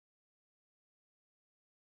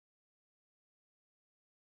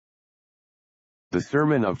The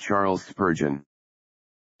Sermon of Charles Spurgeon.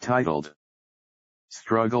 Titled,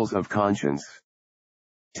 Struggles of Conscience.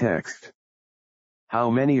 Text. How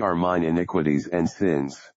many are mine iniquities and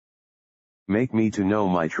sins? Make me to know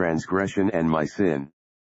my transgression and my sin.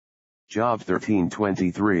 Job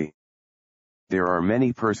 13:23. There are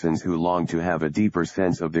many persons who long to have a deeper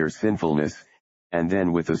sense of their sinfulness, and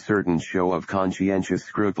then with a certain show of conscientious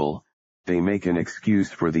scruple, they make an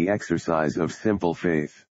excuse for the exercise of simple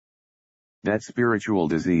faith. That spiritual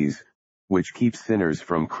disease, which keeps sinners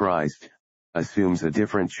from Christ, assumes a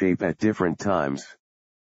different shape at different times.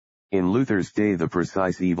 In Luther's day the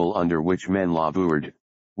precise evil under which men labored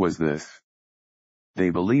was this. They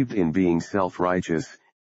believed in being self-righteous,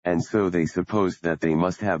 and so they supposed that they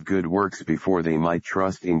must have good works before they might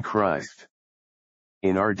trust in Christ.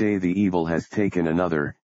 In our day the evil has taken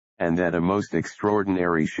another, and that a most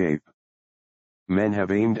extraordinary shape. Men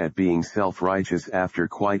have aimed at being self-righteous after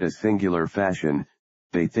quite a singular fashion.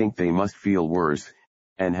 They think they must feel worse,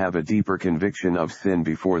 and have a deeper conviction of sin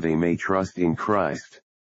before they may trust in Christ.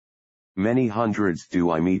 Many hundreds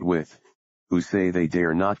do I meet with, who say they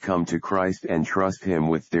dare not come to Christ and trust Him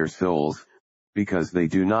with their souls, because they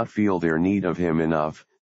do not feel their need of Him enough,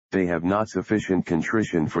 they have not sufficient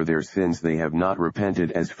contrition for their sins, they have not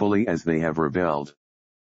repented as fully as they have rebelled.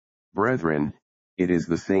 Brethren, it is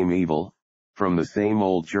the same evil, from the same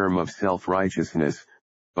old germ of self-righteousness,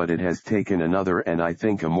 but it has taken another and I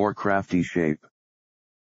think a more crafty shape.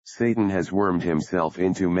 Satan has wormed himself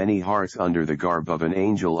into many hearts under the garb of an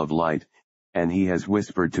angel of light, and he has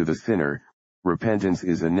whispered to the sinner, repentance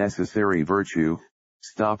is a necessary virtue,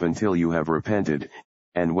 stop until you have repented,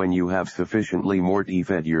 and when you have sufficiently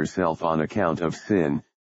mortified yourself on account of sin,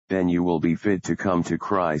 then you will be fit to come to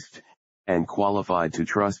Christ, and qualified to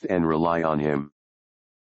trust and rely on Him.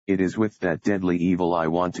 It is with that deadly evil I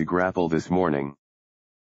want to grapple this morning.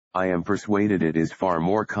 I am persuaded it is far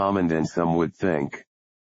more common than some would think.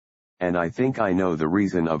 And I think I know the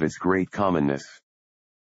reason of its great commonness.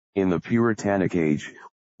 In the Puritanic age,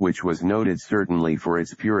 which was noted certainly for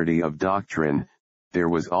its purity of doctrine, there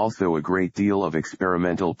was also a great deal of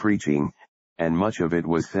experimental preaching, and much of it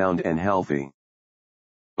was sound and healthy.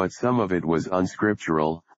 But some of it was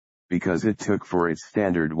unscriptural, because it took for its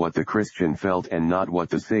standard what the Christian felt and not what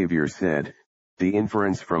the Savior said, the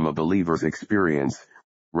inference from a believer's experience,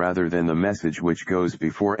 rather than the message which goes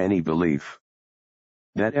before any belief.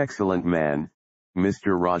 That excellent man,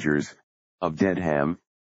 Mr. Rogers, of Dedham,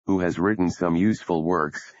 who has written some useful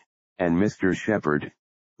works, and Mr. Shepherd,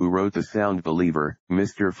 who wrote The Sound Believer,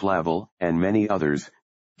 Mr. Flavel, and many others,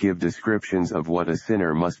 give descriptions of what a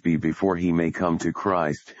sinner must be before he may come to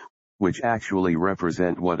Christ, which actually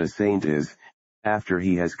represent what a saint is, after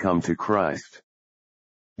he has come to Christ.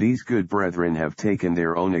 These good brethren have taken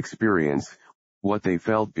their own experience, what they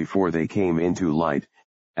felt before they came into light,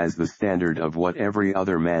 as the standard of what every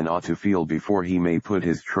other man ought to feel before he may put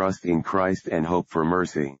his trust in Christ and hope for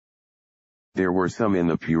mercy. There were some in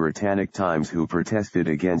the Puritanic times who protested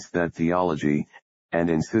against that theology, and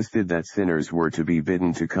insisted that sinners were to be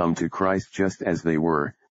bidden to come to Christ just as they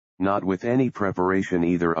were, not with any preparation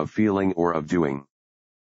either of feeling or of doing.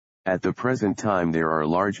 At the present time there are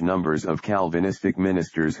large numbers of Calvinistic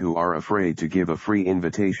ministers who are afraid to give a free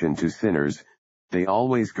invitation to sinners. They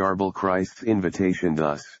always garble Christ's invitation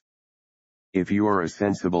thus. If you are a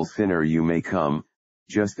sensible sinner you may come,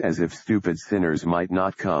 just as if stupid sinners might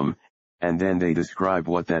not come, and then they describe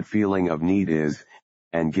what that feeling of need is,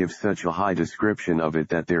 and give such a high description of it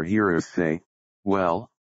that their hearers say,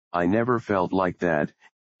 well, I never felt like that,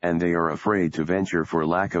 and they are afraid to venture for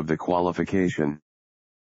lack of the qualification.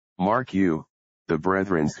 Mark you, the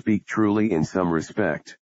brethren speak truly in some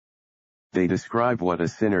respect. They describe what a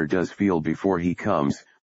sinner does feel before he comes,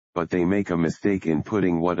 but they make a mistake in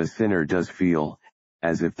putting what a sinner does feel,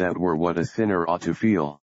 as if that were what a sinner ought to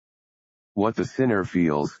feel. What the sinner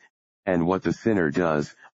feels, and what the sinner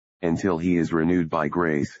does, until he is renewed by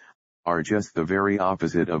grace, are just the very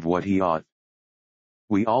opposite of what he ought.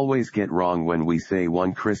 We always get wrong when we say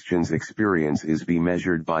one Christian's experience is to be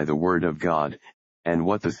measured by the Word of God, and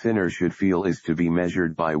what the sinner should feel is to be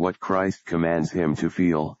measured by what Christ commands him to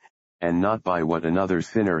feel, and not by what another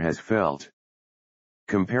sinner has felt.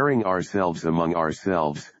 Comparing ourselves among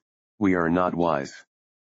ourselves, we are not wise.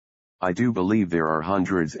 I do believe there are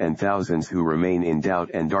hundreds and thousands who remain in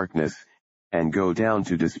doubt and darkness, and go down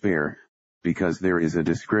to despair, because there is a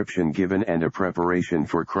description given and a preparation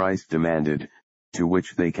for Christ demanded, to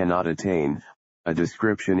which they cannot attain, a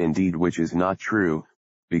description indeed which is not true,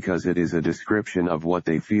 because it is a description of what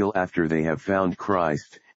they feel after they have found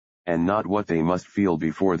Christ, and not what they must feel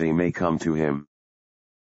before they may come to Him.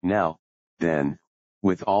 Now, then,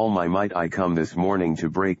 With all my might I come this morning to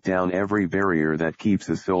break down every barrier that keeps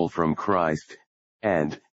a soul from Christ,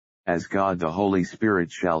 and, as God the Holy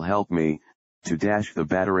Spirit shall help me, to dash the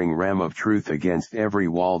battering ram of truth against every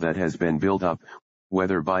wall that has been built up,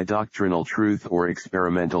 whether by doctrinal truth or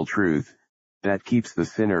experimental truth, that keeps the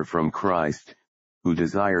sinner from Christ, who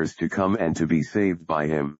desires to come and to be saved by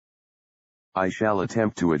him. I shall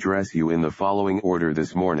attempt to address you in the following order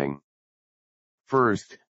this morning.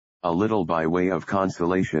 First, a little by way of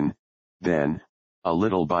consolation, then, a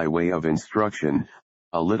little by way of instruction,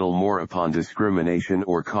 a little more upon discrimination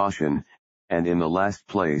or caution, and in the last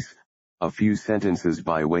place, a few sentences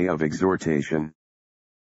by way of exhortation.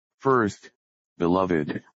 First,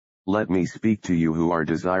 beloved, let me speak to you who are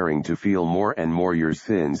desiring to feel more and more your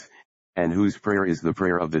sins, and whose prayer is the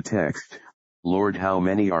prayer of the text, Lord, how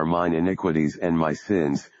many are mine iniquities and my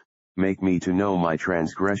sins, make me to know my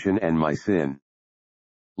transgression and my sin.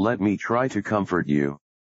 Let me try to comfort you.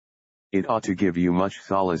 It ought to give you much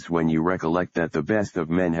solace when you recollect that the best of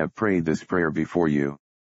men have prayed this prayer before you.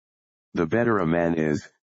 The better a man is,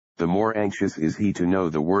 the more anxious is he to know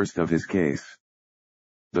the worst of his case.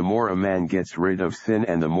 The more a man gets rid of sin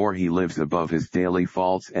and the more he lives above his daily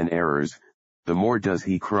faults and errors, the more does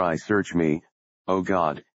he cry, search me, O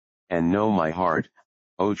God, and know my heart,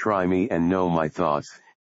 O try me and know my thoughts,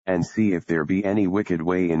 and see if there be any wicked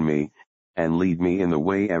way in me, and lead me in the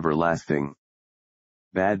way everlasting.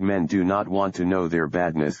 Bad men do not want to know their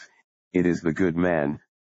badness, it is the good man,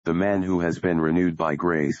 the man who has been renewed by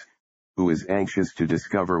grace, who is anxious to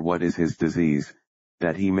discover what is his disease,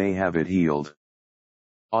 that he may have it healed.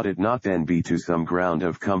 Ought it not then be to some ground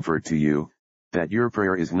of comfort to you, that your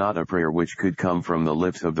prayer is not a prayer which could come from the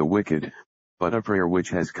lips of the wicked, but a prayer which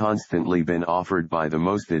has constantly been offered by the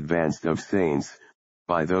most advanced of saints,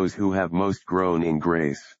 by those who have most grown in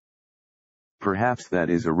grace? Perhaps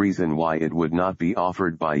that is a reason why it would not be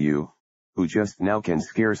offered by you, who just now can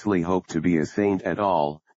scarcely hope to be a saint at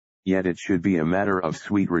all, yet it should be a matter of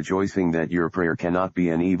sweet rejoicing that your prayer cannot be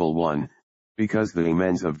an evil one, because the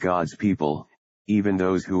amens of God's people, even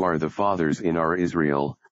those who are the fathers in our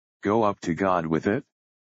Israel, go up to God with it.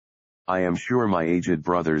 I am sure my aged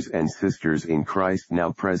brothers and sisters in Christ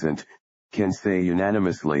now present, can say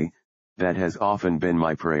unanimously, that has often been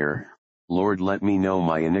my prayer. Lord, let me know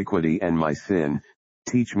my iniquity and my sin,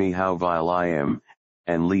 teach me how vile I am,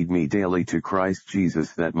 and lead me daily to Christ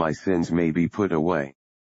Jesus that my sins may be put away.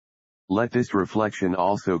 Let this reflection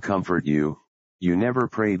also comfort you. You never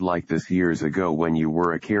prayed like this years ago when you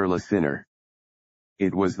were a careless sinner.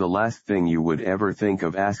 It was the last thing you would ever think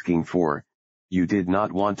of asking for. You did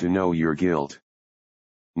not want to know your guilt.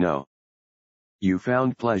 No. You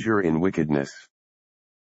found pleasure in wickedness.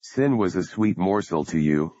 Sin was a sweet morsel to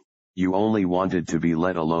you. You only wanted to be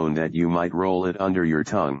let alone that you might roll it under your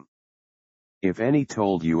tongue. If any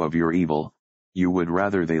told you of your evil, you would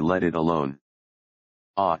rather they let it alone.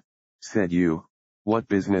 Ah, said you, what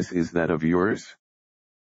business is that of yours?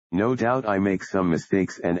 No doubt I make some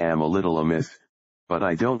mistakes and am a little amiss, but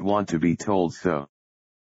I don't want to be told so.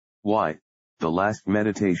 Why, the last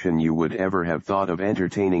meditation you would ever have thought of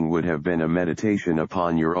entertaining would have been a meditation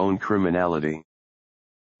upon your own criminality.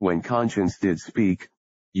 When conscience did speak,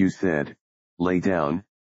 you said, lay down,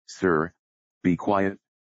 sir, be quiet.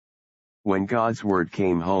 When God's word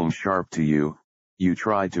came home sharp to you, you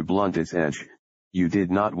tried to blunt its edge, you did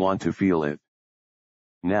not want to feel it.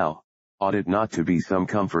 Now, ought it not to be some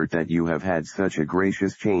comfort that you have had such a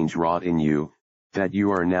gracious change wrought in you, that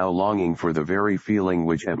you are now longing for the very feeling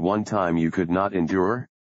which at one time you could not endure?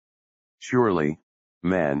 Surely,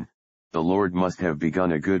 man, the Lord must have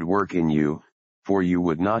begun a good work in you, for you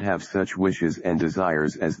would not have such wishes and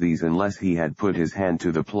desires as these unless he had put his hand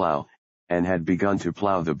to the plow, and had begun to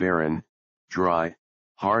plow the barren, dry,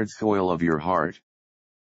 hard soil of your heart.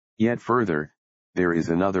 Yet further, there is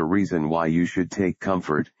another reason why you should take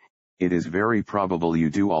comfort. It is very probable you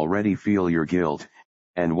do already feel your guilt,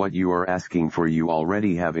 and what you are asking for you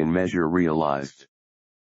already have in measure realized.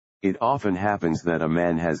 It often happens that a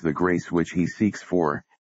man has the grace which he seeks for,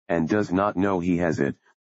 and does not know he has it,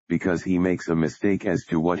 because he makes a mistake as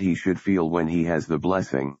to what he should feel when he has the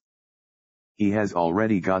blessing. He has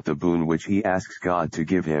already got the boon which he asks God to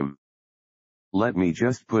give him. Let me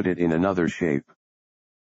just put it in another shape.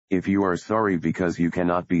 If you are sorry because you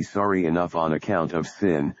cannot be sorry enough on account of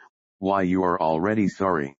sin, why you are already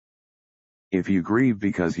sorry. If you grieve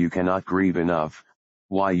because you cannot grieve enough,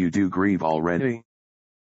 why you do grieve already.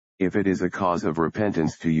 If it is a cause of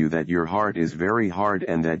repentance to you that your heart is very hard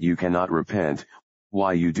and that you cannot repent,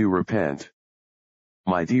 why you do repent.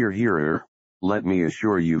 My dear hearer, let me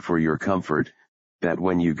assure you for your comfort, that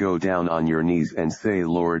when you go down on your knees and say,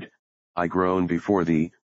 Lord, I groan before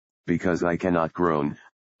thee, because I cannot groan,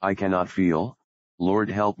 I cannot feel. Lord,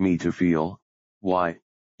 help me to feel. Why,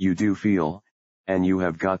 you do feel, and you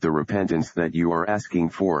have got the repentance that you are asking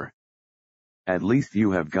for. At least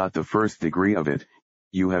you have got the first degree of it,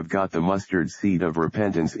 you have got the mustard seed of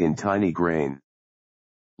repentance in tiny grain.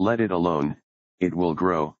 Let it alone, it will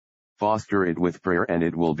grow, foster it with prayer and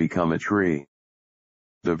it will become a tree.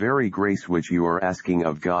 The very grace which you are asking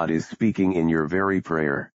of God is speaking in your very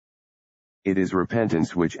prayer. It is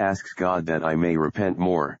repentance which asks God that I may repent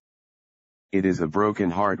more. It is a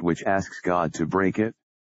broken heart which asks God to break it.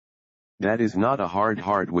 That is not a hard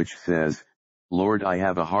heart which says, Lord, I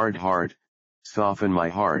have a hard heart, soften my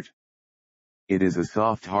heart. It is a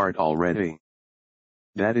soft heart already.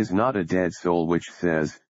 That is not a dead soul which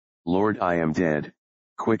says, Lord, I am dead,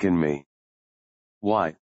 quicken me.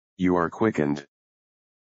 Why, you are quickened.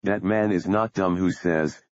 That man is not dumb who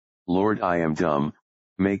says, Lord, I am dumb,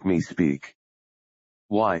 make me speak.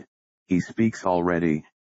 Why, he speaks already,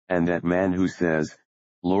 and that man who says,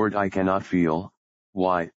 Lord, I cannot feel,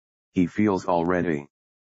 why, he feels already.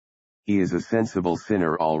 He is a sensible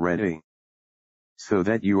sinner already. So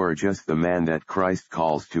that you are just the man that Christ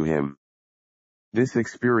calls to him. This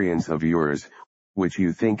experience of yours, which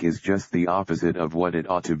you think is just the opposite of what it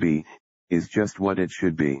ought to be, is just what it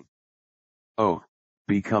should be. Oh,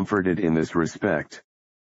 be comforted in this respect.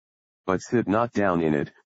 But sit not down in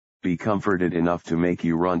it, be comforted enough to make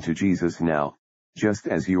you run to Jesus now, just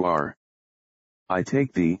as you are. I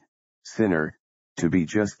take thee, sinner, to be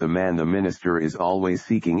just the man the minister is always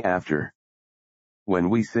seeking after.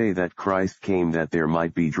 When we say that Christ came that there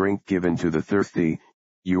might be drink given to the thirsty,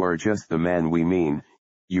 you are just the man we mean,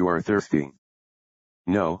 you are thirsty.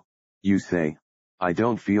 No, you say, I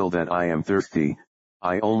don't feel that I am thirsty,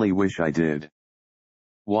 I only wish I did.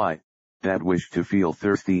 Why, that wish to feel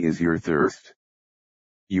thirsty is your thirst.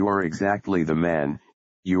 You are exactly the man,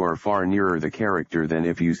 you are far nearer the character than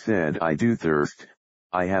if you said I do thirst,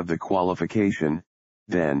 I have the qualification,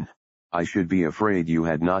 then, I should be afraid you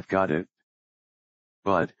had not got it.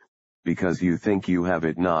 But, because you think you have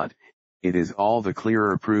it not, it is all the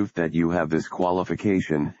clearer proof that you have this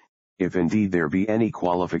qualification, if indeed there be any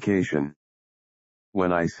qualification.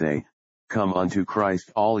 When I say, Come unto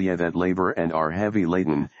Christ all ye that labor and are heavy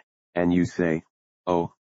laden, and you say,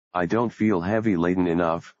 Oh, I don't feel heavy laden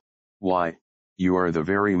enough, why, you are the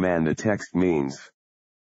very man the text means.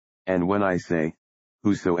 And when I say,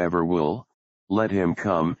 Whosoever will, let him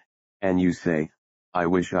come, and you say, I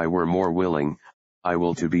wish I were more willing, I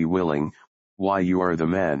will to be willing, why you are the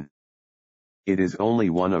man. It is only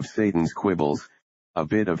one of Satan's quibbles, a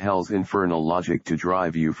bit of hell's infernal logic to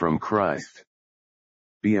drive you from Christ.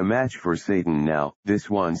 Be a match for Satan now, this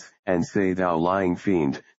once, and say thou lying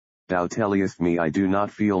fiend, thou tellest me I do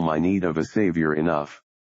not feel my need of a Savior enough.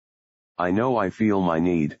 I know I feel my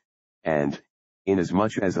need, and,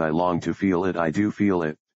 inasmuch as I long to feel it I do feel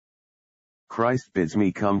it. Christ bids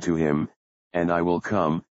me come to him, and I will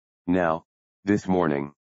come, now, this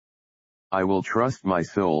morning. I will trust my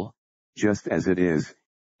soul, just as it is,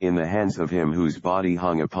 in the hands of him whose body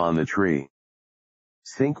hung upon the tree.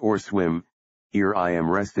 Sink or swim, here I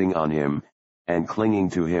am resting on him, and clinging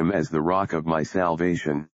to him as the rock of my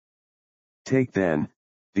salvation. Take then,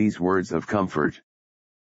 these words of comfort.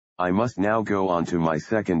 I must now go on to my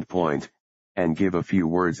second point, and give a few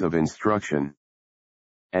words of instruction.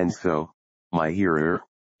 And so, my hearer,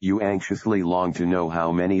 you anxiously long to know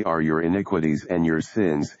how many are your iniquities and your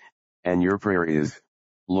sins, and your prayer is,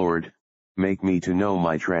 Lord, make me to know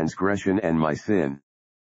my transgression and my sin.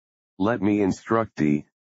 Let me instruct thee,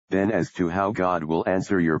 then as to how God will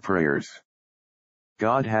answer your prayers.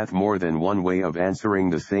 God hath more than one way of answering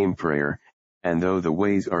the same prayer, and though the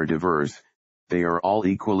ways are diverse, they are all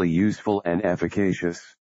equally useful and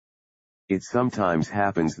efficacious. It sometimes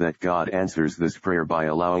happens that God answers this prayer by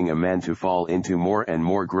allowing a man to fall into more and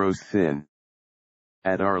more gross sin.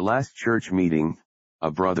 At our last church meeting, a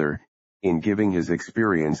brother, in giving his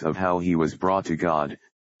experience of how he was brought to God,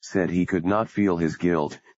 said he could not feel his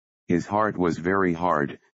guilt, his heart was very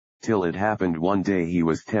hard, till it happened one day he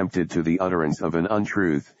was tempted to the utterance of an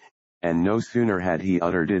untruth, and no sooner had he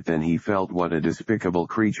uttered it than he felt what a despicable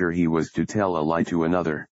creature he was to tell a lie to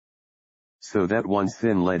another. So that one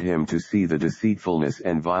sin led him to see the deceitfulness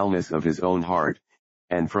and vileness of his own heart,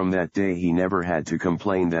 and from that day he never had to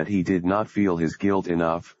complain that he did not feel his guilt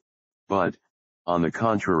enough, but, on the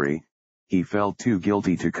contrary, he felt too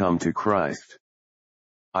guilty to come to Christ.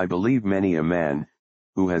 I believe many a man,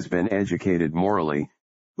 who has been educated morally,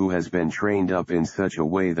 who has been trained up in such a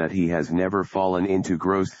way that he has never fallen into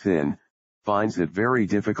gross sin, finds it very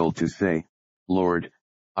difficult to say, Lord,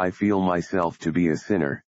 I feel myself to be a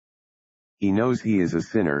sinner. He knows he is a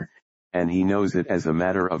sinner, and he knows it as a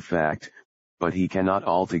matter of fact, but he cannot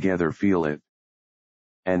altogether feel it.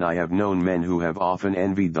 And I have known men who have often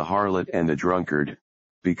envied the harlot and the drunkard,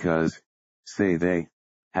 because, say they,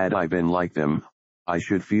 had I been like them, I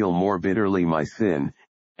should feel more bitterly my sin,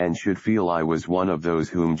 and should feel I was one of those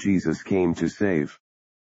whom Jesus came to save.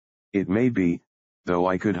 It may be, though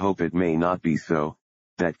I could hope it may not be so,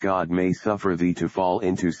 that God may suffer thee to fall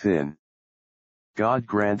into sin. God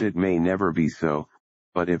grant it may never be so,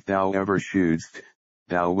 but if thou ever shouldst,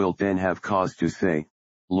 thou wilt then have cause to say,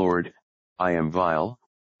 Lord, I am vile,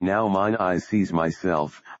 now mine eyes sees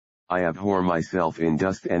myself, I abhor myself in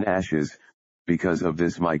dust and ashes, because of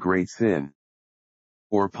this my great sin.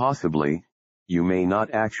 Or possibly, you may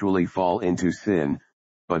not actually fall into sin,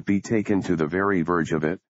 but be taken to the very verge of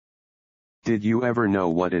it. Did you ever know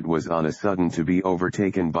what it was on a sudden to be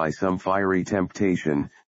overtaken by some fiery temptation,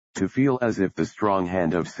 to feel as if the strong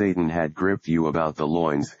hand of Satan had gripped you about the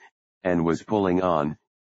loins, and was pulling on,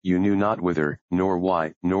 you knew not whither, nor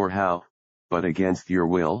why, nor how, but against your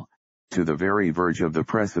will, to the very verge of the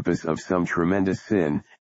precipice of some tremendous sin,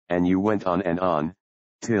 and you went on,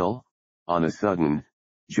 till, on a sudden,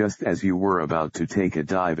 just as you were about to take a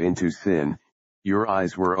dive into sin, your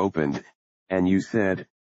eyes were opened, and you said,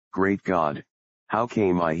 Great God, how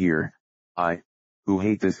came I here, I, who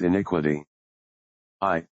hate this iniquity?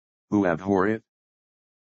 I, who abhor it?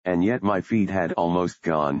 And yet my feet had almost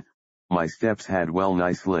gone, my steps had well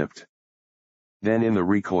nigh slipped. Then in the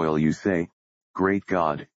recoil you say, Great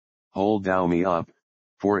God, hold thou me up,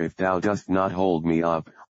 for if thou dost not hold me up,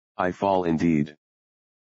 I fall indeed.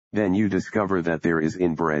 Then you discover that there is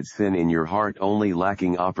inbred sin in your heart only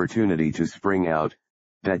lacking opportunity to spring out,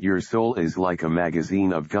 that your soul is like a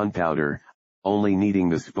magazine of gunpowder, only needing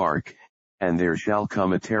the spark, and there shall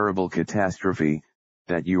come a terrible catastrophe,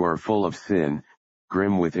 that you are full of sin,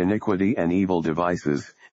 grim with iniquity and evil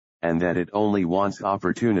devices, and that it only wants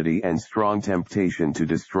opportunity and strong temptation to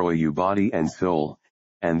destroy you body and soul,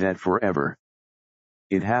 and that forever.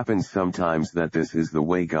 It happens sometimes that this is the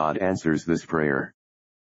way God answers this prayer.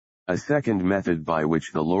 A second method by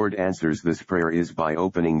which the Lord answers this prayer is by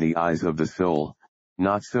opening the eyes of the soul,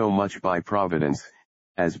 not so much by providence,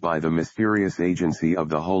 as by the mysterious agency of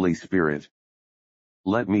the Holy Spirit.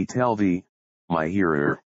 Let me tell thee, my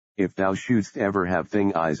hearer, if thou shouldst ever have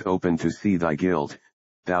thine eyes open to see thy guilt,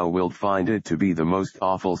 thou wilt find it to be the most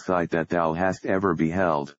awful sight that thou hast ever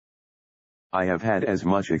beheld. I have had as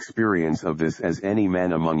much experience of this as any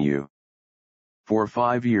man among you. For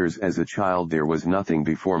 5 years as a child there was nothing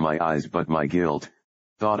before my eyes but my guilt.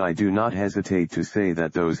 Thought I do not hesitate to say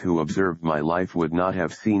that those who observed my life would not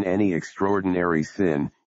have seen any extraordinary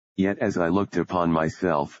sin, yet as I looked upon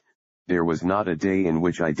myself, there was not a day in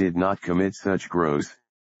which I did not commit such gross,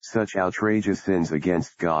 such outrageous sins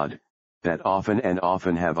against God, that often and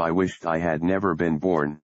often have I wished I had never been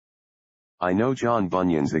born. I know John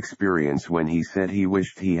Bunyan's experience when he said he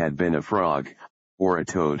wished he had been a frog, or a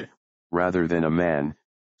toad, rather than a man,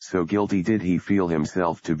 so guilty did he feel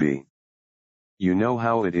himself to be. You know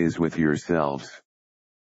how it is with yourselves.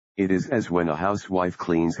 It is as when a housewife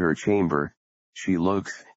cleans her chamber, she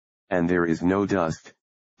looks, and there is no dust,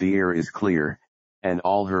 the air is clear, and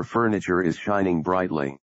all her furniture is shining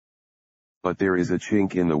brightly. But there is a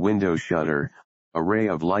chink in the window shutter, a ray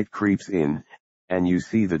of light creeps in, and you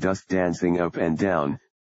see the dust dancing up and down,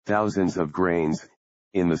 thousands of grains,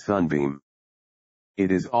 in the sunbeam.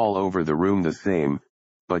 It is all over the room the same,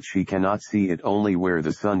 but she cannot see it only where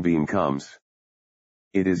the sunbeam comes.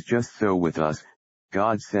 It is just so with us,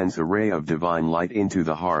 God sends a ray of divine light into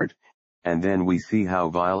the heart, and then we see how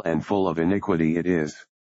vile and full of iniquity it is.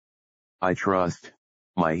 I trust,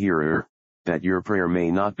 my hearer, that your prayer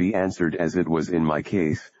may not be answered as it was in my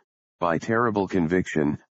case, by terrible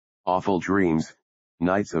conviction, awful dreams,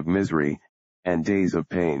 nights of misery, and days of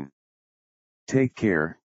pain. Take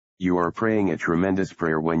care. You are praying a tremendous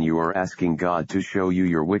prayer when you are asking God to show you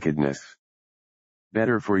your wickedness.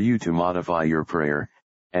 Better for you to modify your prayer,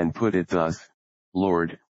 and put it thus,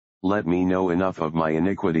 Lord, let me know enough of my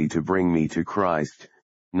iniquity to bring me to Christ,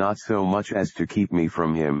 not so much as to keep me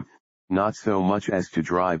from him, not so much as to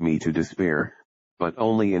drive me to despair, but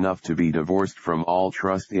only enough to be divorced from all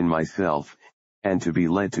trust in myself, and to be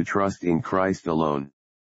led to trust in Christ alone.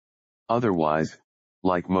 Otherwise,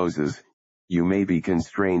 like Moses, you may be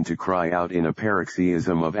constrained to cry out in a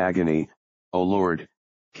paroxysm of agony, O Lord,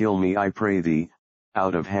 kill me I pray thee,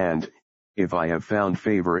 out of hand, if I have found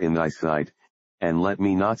favor in thy sight, and let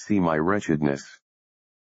me not see my wretchedness.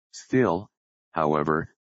 Still, however,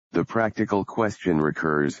 the practical question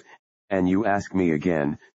recurs, and you ask me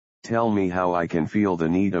again, tell me how I can feel the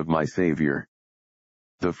need of my Savior.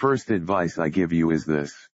 The first advice I give you is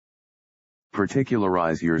this.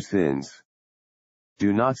 Particularize your sins.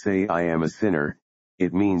 Do not say I am a sinner,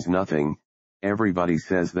 it means nothing, everybody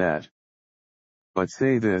says that. But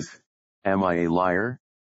say this, am I a liar?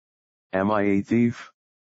 Am I a thief?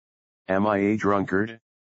 Am I a drunkard?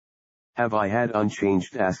 Have I had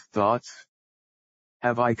unchanged thoughts?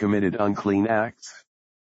 Have I committed unclean acts?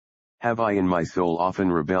 Have I in my soul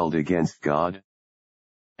often rebelled against God?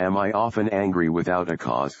 Am I often angry without a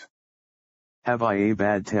cause? Have I a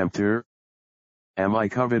bad temper? Am I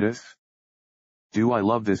covetous? Do I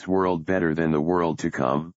love this world better than the world to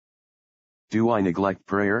come? Do I neglect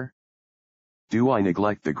prayer? Do I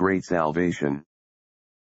neglect the great salvation?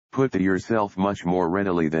 Put to yourself much more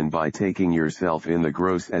readily than by taking yourself in the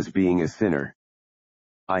gross as being a sinner.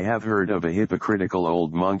 I have heard of a hypocritical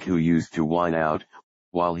old monk who used to whine out,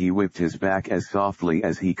 while he whipped his back as softly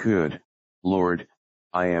as he could, Lord,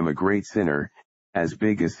 I am a great sinner, as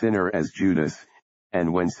big a sinner as Judas,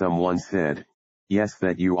 and when someone said, yes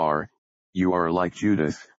that you are like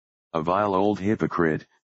Judas, a vile old hypocrite,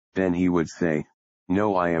 then he would say,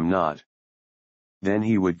 no I am not. Then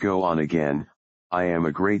he would go on again, I am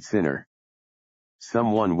a great sinner.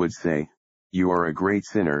 Someone would say, you are a great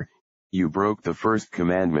sinner, you broke the first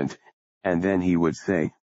commandment, and then he would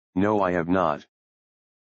say, no I have not.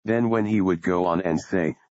 Then when he would go on and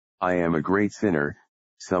say, I am a great sinner,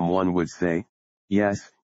 someone would say,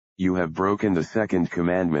 yes, you have broken the second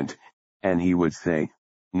commandment, and he would say,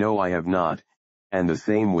 no I have not, and the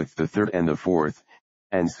same with the third and the fourth,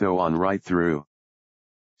 and so on right through.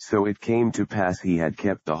 So it came to pass he had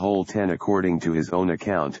kept the whole 10 according to his own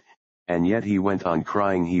account, and yet he went on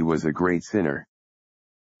crying he was a great sinner.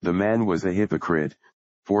 The man was a hypocrite,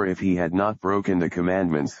 for if he had not broken the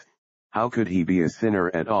commandments, how could he be a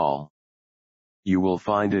sinner at all? You will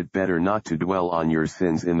find it better not to dwell on your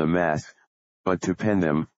sins in the mass, but to pen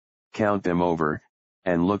them, count them over,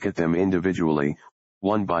 and look at them individually,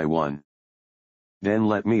 one by one. Then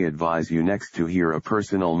let me advise you next to hear a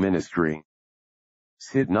personal ministry.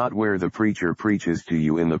 Sit not where the preacher preaches to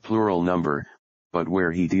you in the plural number, but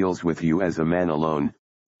where he deals with you as a man alone,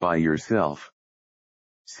 by yourself.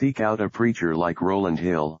 Seek out a preacher like Rowland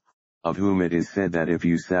Hill, of whom it is said that if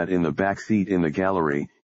you sat in the back seat in the gallery,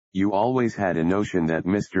 you always had a notion that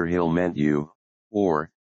Mr. Hill meant you, or,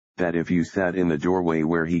 that if you sat in the doorway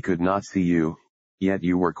where he could not see you, yet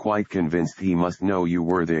you were quite convinced he must know you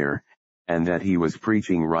were there, and that he was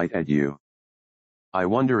preaching right at you. I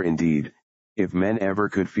wonder indeed, if men ever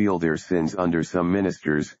could feel their sins under some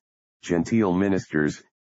ministers, genteel ministers,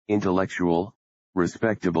 intellectual,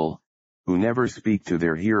 respectable, who never speak to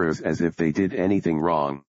their hearers as if they did anything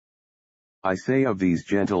wrong. I say of these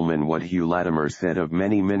gentlemen what Hugh Latimer said of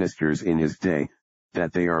many ministers in his day,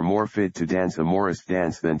 that they are more fit to dance a Morris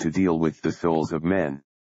dance than to deal with the souls of men.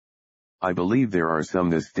 I believe there are some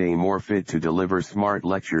this day more fit to deliver smart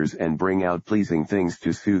lectures and bring out pleasing things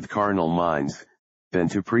to soothe carnal minds, than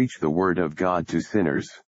to preach the word of God to sinners.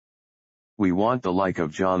 We want the like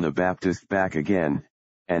of John the Baptist back again,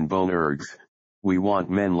 and Boanerges. We want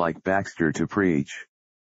men like Baxter to preach.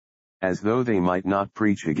 As though they might not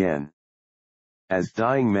preach again. As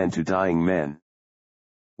dying men to dying men.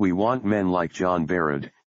 We want men like John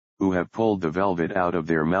Barrett, who have pulled the velvet out of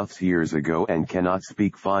their mouths years ago and cannot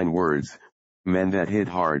speak fine words, men that hit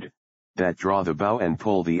hard, that draw the bow and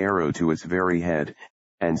pull the arrow to its very head,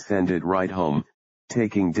 and send it right home,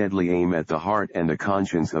 taking deadly aim at the heart and the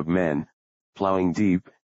conscience of men, plowing deep,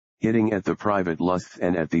 hitting at the private lusts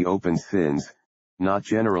and at the open sins, not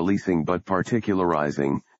generalizing but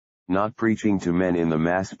particularizing, not preaching to men in the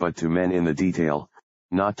mass but to men in the detail,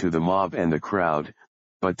 not to the mob and the crowd,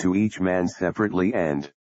 but to each man separately and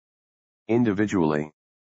individually.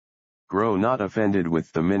 Grow not offended with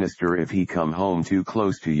the minister if he come home too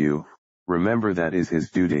close to you, remember that is his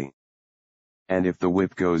duty. And if the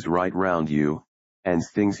whip goes right round you, and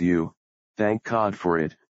stings you, thank God for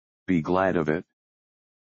it, be glad of it.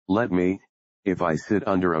 Let me, if I sit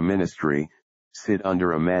under a ministry, sit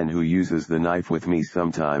under a man who uses the knife with me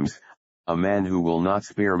sometimes, a man who will not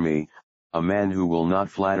spare me, a man who will not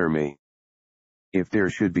flatter me. If there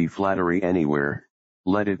should be flattery anywhere,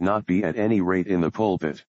 let it not be at any rate in the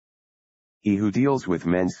pulpit. He who deals with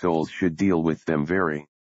men's souls should deal with them very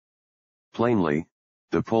plainly.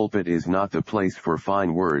 The pulpit is not the place for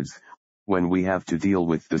fine words, when we have to deal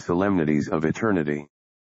with the solemnities of eternity.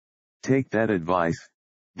 Take that advice,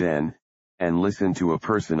 then, and listen to a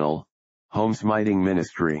personal, home-smiting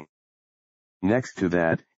ministry. Next to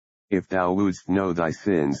that, if thou wouldst know thy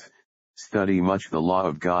sins, study much the law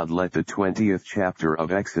of God. Let the 20th chapter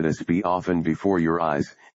of Exodus be often before your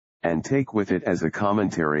eyes, and take with it as a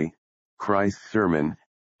commentary, Christ's sermon,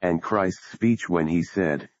 and Christ's speech when he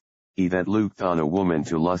said, He that looked on a woman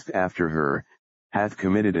to lust after her, hath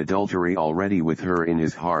committed adultery already with her in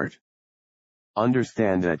his heart.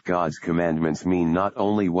 Understand that God's commandments mean not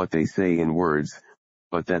only what they say in words,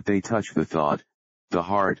 but that they touch the thought, the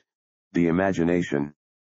heart, the imagination.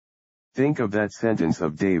 Think of that sentence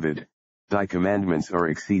of David, Thy commandments are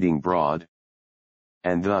exceeding broad.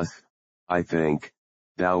 And thus, I think,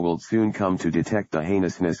 thou wilt soon come to detect the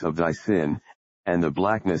heinousness of thy sin, and the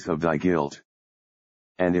blackness of thy guilt.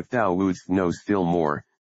 And if thou wouldst know still more,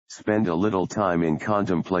 spend a little time in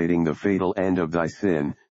contemplating the fatal end of thy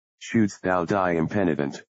sin, shouldst thou die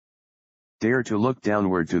impenitent. Dare to look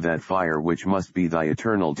downward to that fire which must be thy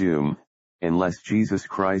eternal doom, unless Jesus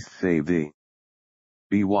Christ save thee.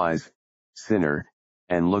 Be wise, sinner,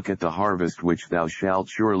 and look at the harvest which thou shalt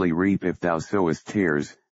surely reap if thou sowest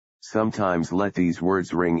tares. Sometimes let these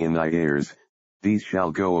words ring in thy ears, these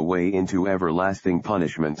shall go away into everlasting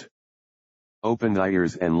punishment. Open thy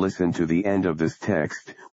ears and listen to the end of this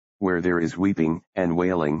text, where there is weeping, and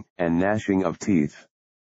wailing, and gnashing of teeth.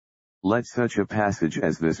 Let such a passage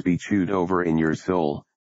as this be chewed over in your soul.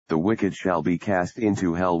 The wicked shall be cast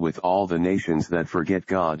into hell with all the nations that forget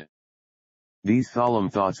God. These solemn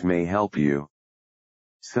thoughts may help you.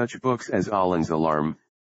 Such books as Allen's Alarm,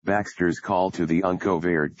 Baxter's Call to the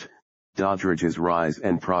Uncovert, Doddridge's Rise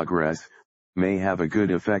and Progress, may have a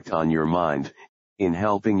good effect on your mind, in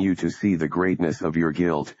helping you to see the greatness of your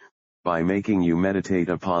guilt, by making you meditate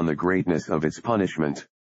upon the greatness of its punishment.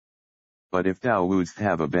 But if thou wouldst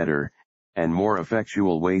have a better, and more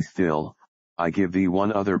effectual way still, I give thee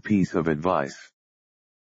one other piece of advice.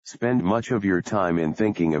 Spend much of your time in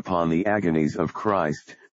thinking upon the agonies of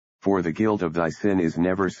Christ, for the guilt of thy sin is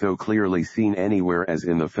never so clearly seen anywhere as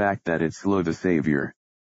in the fact that it slew the Savior.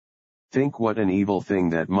 Think what an evil thing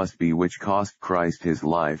that must be which cost Christ his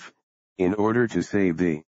life, in order to save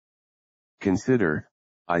thee. Consider,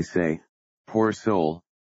 I say, poor soul,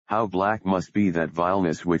 how black must be that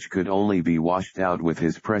vileness which could only be washed out with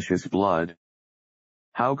his precious blood.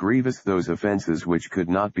 How grievous those offenses which could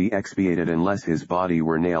not be expiated unless his body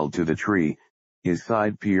were nailed to the tree, his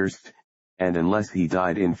side pierced, and unless he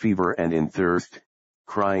died in fever and in thirst,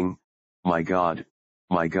 crying, my God,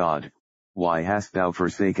 why hast thou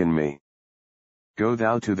forsaken me? Go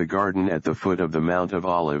thou to the garden at the foot of the Mount of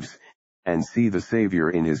Olives, and see the Savior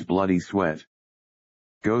in his bloody sweat.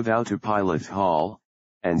 Go thou to Pilate's hall,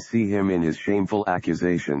 and see him in his shameful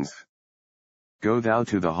accusations. Go thou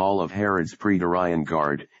to the hall of Herod's Praetorian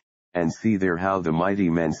Guard, and see there how the mighty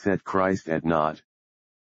men set Christ at naught.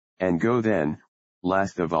 And go then,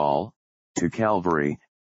 last of all, to Calvary,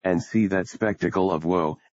 and see that spectacle of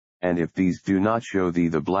woe, and if these do not show thee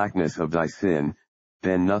the blackness of thy sin,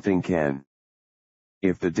 then nothing can.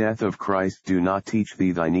 If the death of Christ do not teach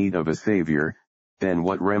thee thy need of a Savior, then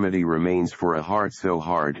what remedy remains for a heart so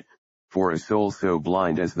hard, for a soul so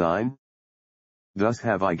blind as thine? Thus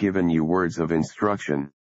have I given you words of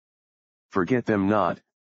instruction. Forget them not,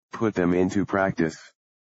 put them into practice.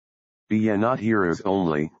 Be ye not hearers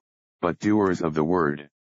only, but doers of the word.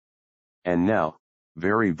 And now,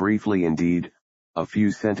 very briefly indeed, a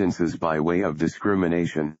few sentences by way of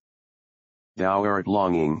discrimination. Thou art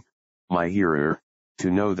longing, my hearer,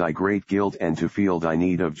 to know thy great guilt and to feel thy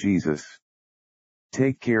need of Jesus.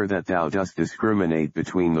 Take care that thou dost discriminate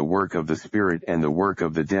between the work of the Spirit and the work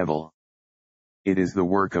of the devil. It is the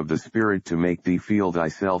work of the Spirit to make thee feel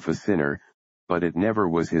thyself a sinner, but it never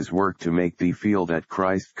was his work to make thee feel that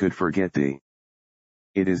Christ could forget thee.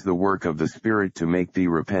 It is the work of the Spirit to make thee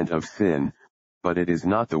repent of sin, but it is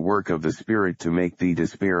not the work of the Spirit to make thee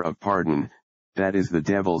despair of pardon. That is the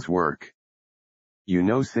devil's work. You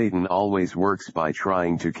know Satan always works by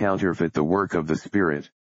trying to counterfeit the work of the Spirit.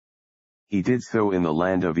 He did so in the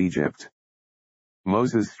land of Egypt.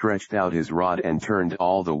 Moses stretched out his rod and turned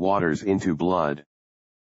all the waters into blood.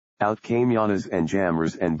 Out came Jannes and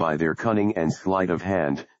Jambres, and by their cunning and sleight of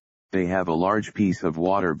hand, they have a large piece of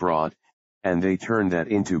water brought, and they turn that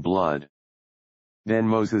into blood. Then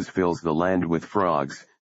Moses fills the land with frogs.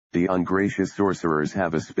 The ungracious sorcerers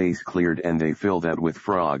have a space cleared and they fill that with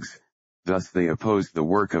frogs. Thus they opposed the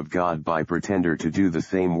work of God by pretender to do the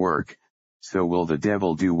same work. So will the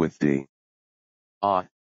devil do with thee. Ah,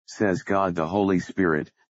 says God the Holy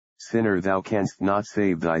Spirit, sinner, thou canst not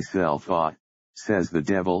save thyself. Ah, says the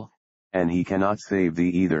devil, and he cannot save thee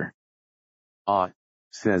either. Ah,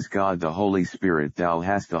 says God the Holy Spirit, thou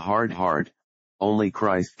hast a hard heart, only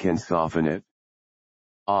Christ can soften it.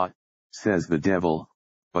 Ah, says the devil,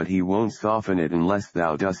 but he won't soften it unless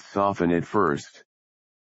thou dost soften it first.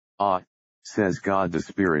 Ah, says God the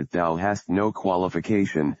Spirit, thou hast no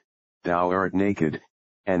qualification, thou art naked,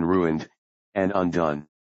 and ruined, and undone.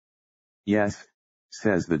 Yes,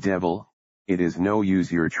 says the devil, it is no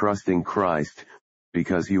use your trusting Christ,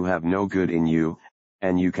 because you have no good in you,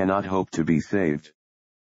 and you cannot hope to be saved.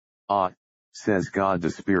 Ah, says God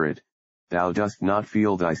the Spirit, thou dost not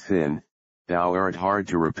feel thy sin, thou art hard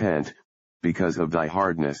to repent, because of thy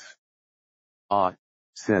hardness. Ah,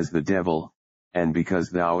 says the devil, and because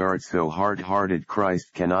thou art so hard-hearted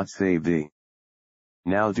Christ cannot save thee.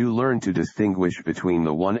 Now do learn to distinguish between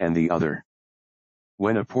the one and the other.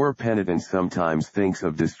 When a poor penitent sometimes thinks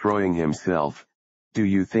of destroying himself, do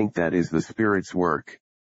you think that is the Spirit's work?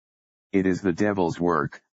 It is the devil's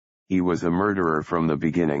work. He was a murderer from the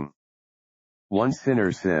beginning. One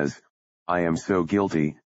sinner says, I am so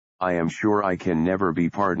guilty, I am sure I can never be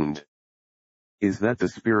pardoned. Is that the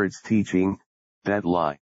Spirit's teaching? That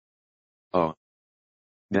lie. Oh.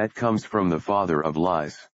 That comes from the father of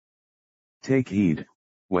lies. Take heed,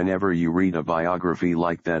 whenever you read a biography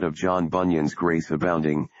like that of John Bunyan's Grace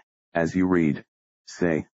Abounding, as you read,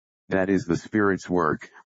 say, that is the Spirit's work,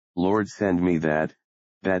 Lord send me that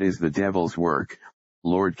is the devil's work,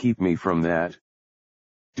 Lord keep me from that.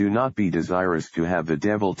 Do not be desirous to have the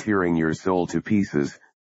devil tearing your soul to pieces,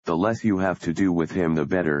 the less you have to do with him the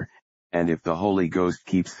better, and if the Holy Ghost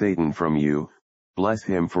keeps Satan from you, bless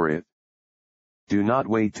him for it. Do not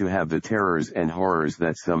wait to have the terrors and horrors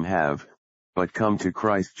that some have, but come to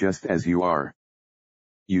Christ just as you are.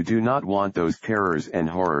 You do not want those terrors and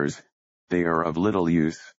horrors, they are of little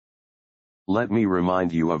use. Let me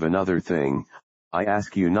remind you of another thing, I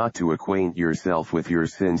ask you not to acquaint yourself with your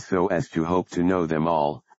sins so as to hope to know them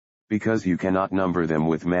all, because you cannot number them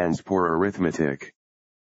with man's poor arithmetic.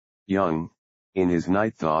 Young, in his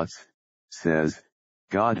Night Thoughts, says,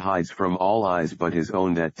 God hides from all eyes but his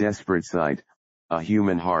own that desperate sight, a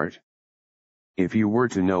human heart. If you were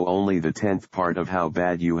to know only the 10th part of how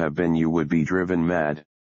bad you have been you would be driven mad.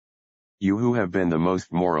 You who have been the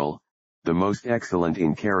most moral, the most excellent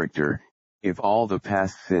in character, if all the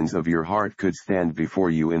past sins of your heart could stand before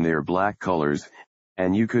you in their black colors,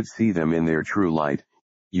 and you could see them in their true light,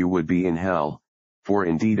 you would be in hell, for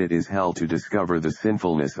indeed it is hell to discover the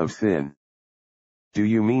sinfulness of sin. Do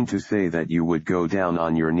you mean to say that you would go down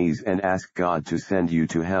on your knees and ask God to send you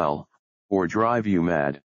to hell, or drive you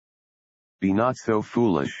mad? Be not so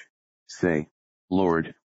foolish. Say,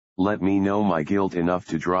 Lord, let me know my guilt enough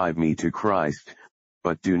to drive me to Christ,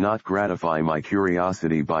 but do not gratify my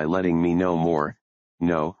curiosity by letting me know more.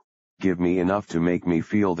 No, give me enough to make me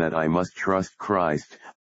feel that I must trust Christ,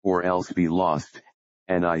 or else be lost,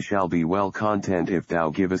 and I shall be well content if thou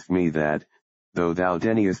givest me that, though thou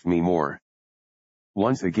deniest me more.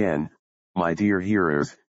 Once again, my dear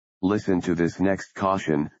hearers, listen to this next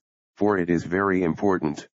caution, for it is very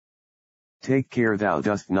important. Take care thou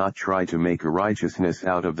dost not try to make a righteousness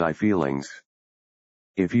out of thy feelings.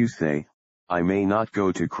 If you say, I may not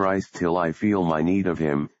go to Christ till I feel my need of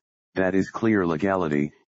him, that is clear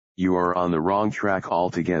legality, you are on the wrong track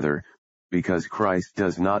altogether, because Christ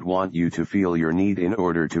does not want you to feel your need in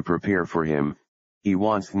order to prepare for him, he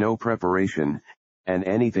wants no preparation, and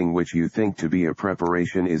anything which you think to be a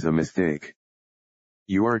preparation is a mistake.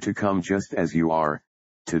 You are to come just as you are,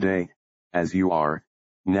 today, as you are,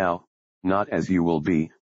 now, not as you will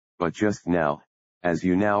be, but just now, as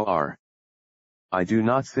you now are. I do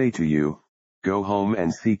not say to you, go home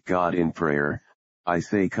and seek God in prayer, I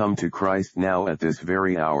say come to Christ now at this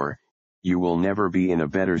very hour, you will never be in a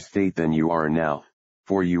better state than you are now,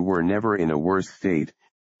 for you were never in a worse state,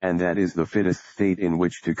 and that is the fittest state in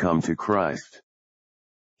which to come to Christ.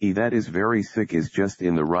 He that is very sick is just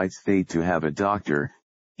in the right state to have a doctor,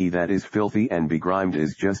 he that is filthy and begrimed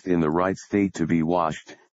is just in the right state to be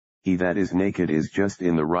washed, he that is naked is just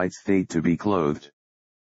in the right state to be clothed.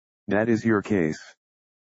 That is your case.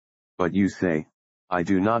 But you say, I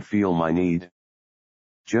do not feel my need.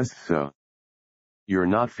 Just so. Your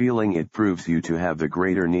not feeling it proves you to have the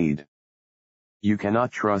greater need. You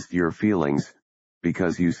cannot trust your feelings,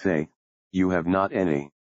 because you say, you have not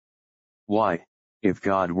any. Why, if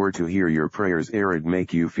God were to hear your prayers ere it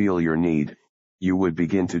make you feel your need, you would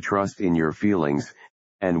begin to trust in your feelings,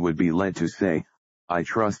 and would be led to say, I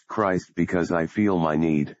trust Christ because I feel my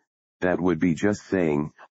need. That would be just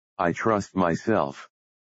saying, I trust myself.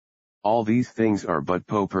 All these things are but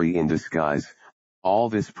popery in disguise, all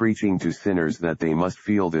this preaching to sinners that they must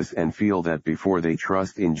feel this and feel that before they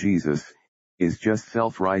trust in Jesus, is just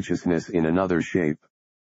self-righteousness in another shape.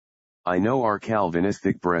 I know our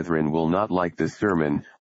Calvinistic brethren will not like this sermon,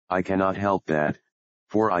 I cannot help that,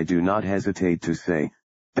 for I do not hesitate to say,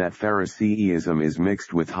 that Phariseeism is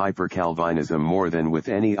mixed with hyper-Calvinism more than with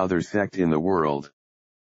any other sect in the world.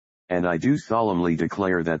 And I do solemnly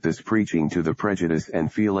declare that this preaching to the prejudice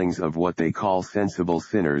and feelings of what they call sensible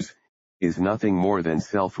sinners, is nothing more than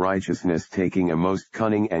self-righteousness taking a most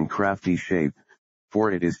cunning and crafty shape,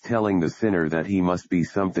 for it is telling the sinner that he must be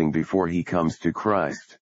something before he comes to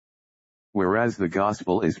Christ. Whereas the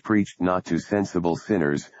gospel is preached not to sensible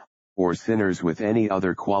sinners, or sinners with any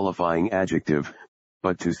other qualifying adjective,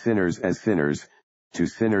 but to sinners as sinners, to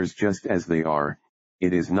sinners just as they are.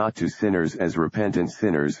 It is not to sinners as repentant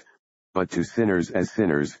sinners, but to sinners as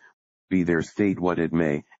sinners, be their state what it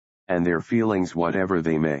may, and their feelings whatever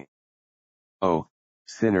they may. Oh,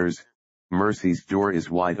 sinners, mercy's door is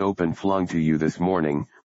wide open flung to you this morning.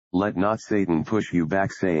 Let not Satan push you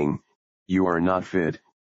back saying, "You are not fit,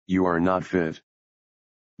 you are not fit."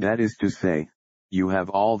 That is to say, you have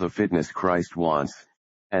all the fitness Christ wants,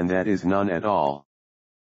 and that is none at all.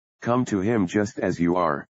 Come to him just as you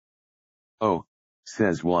are. Oh,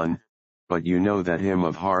 says one, but you know that hymn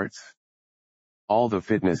of hearts? All the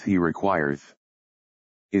fitness he requireth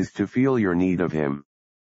is to feel your need of him.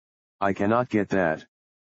 I cannot get that.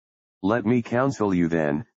 Let me counsel you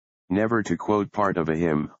then, never to quote part of a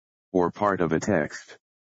hymn, or part of a text.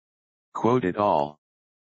 Quote it all.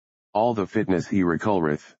 All the fitness he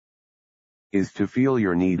requireth is to feel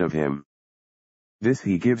your need of him. This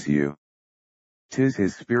he gives you. 'Tis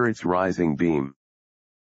his Spirit's rising beam.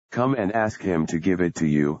 Come and ask him to give it to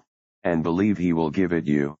you, and believe he will give it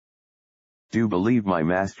you. Do believe my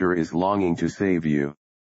Master is longing to save you.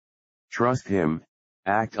 Trust him,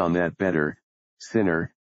 act on that better,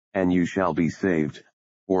 sinner, and you shall be saved,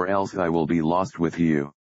 or else I will be lost with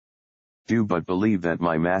you. Do but believe that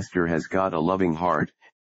my Master has got a loving heart,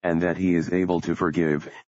 and that he is able to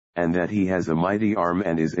forgive, and that he has a mighty arm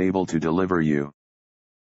and is able to deliver you.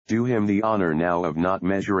 Do him the honor now of not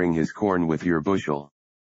measuring his corn with your bushel.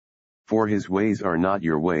 For his ways are not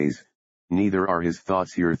your ways, neither are his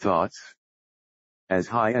thoughts your thoughts. As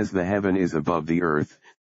high as the heaven is above the earth,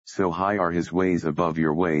 so high are his ways above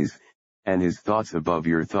your ways, and his thoughts above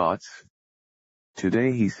your thoughts.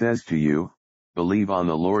 Today he says to you, believe on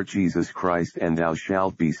the Lord Jesus Christ and thou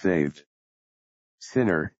shalt be saved.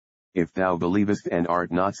 Sinner, if thou believest and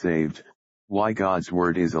art not saved, why God's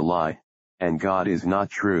word is a lie, and God is not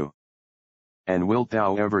true. And wilt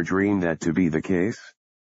thou ever dream that to be the case?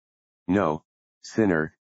 No,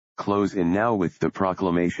 sinner, close in now with the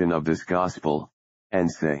proclamation of this gospel,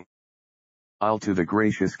 and say, I'll to the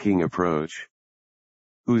gracious King approach,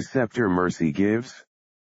 whose scepter mercy gives.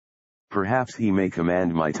 Perhaps he may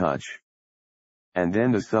command my touch. And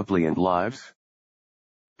then the suppliant lives?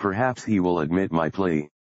 Perhaps he will admit my plea.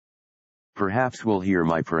 Perhaps will hear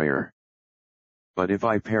my prayer. But if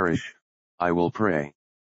I perish, I will pray.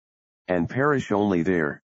 And perish only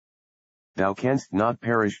there. Thou canst not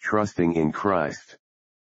perish trusting in Christ.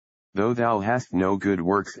 Though thou hast no good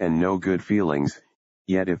works and no good feelings,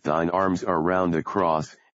 yet if thine arms are round the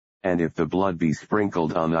cross, and if the blood be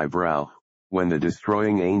sprinkled on thy brow, when the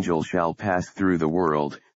destroying angel shall pass through the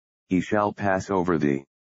world, he shall pass over thee.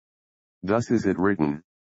 Thus is it written.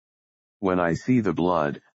 When I see the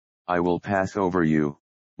blood, I will pass over you,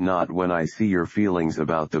 not when I see your feelings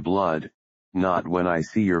about the blood, not when I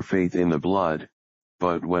see your faith in the blood,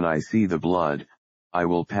 but when I see the blood, I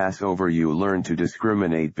will pass over you. Learn to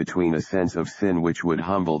discriminate between a sense of sin which would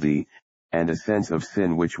humble thee, and a sense of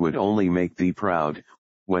sin which would only make thee proud,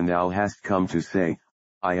 when thou hast come to say,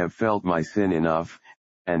 I have felt my sin enough,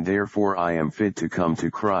 and therefore I am fit to come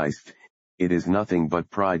to Christ. It is nothing but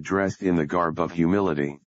pride dressed in the garb of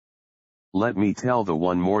humility. Let me tell the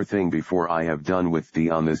one more thing before I have done with thee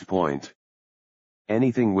on this point.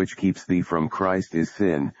 Anything which keeps thee from Christ is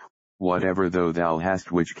sin. Whatever though thou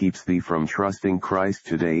hast which keeps thee from trusting Christ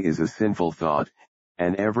today is a sinful thought,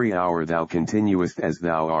 and every hour thou continuest as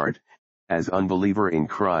thou art, as unbeliever in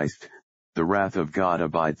Christ, the wrath of God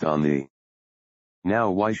abideth on thee. Now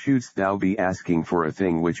why shouldst thou be asking for a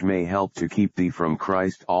thing which may help to keep thee from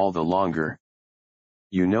Christ all the longer?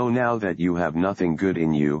 You know now that you have nothing good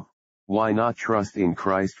in you, why not trust in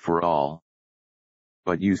Christ for all?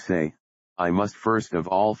 But you say, I must first of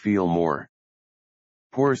all feel more.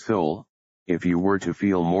 Poor soul, if you were to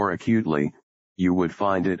feel more acutely, you would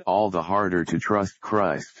find it all the harder to trust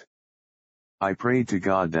Christ. I prayed to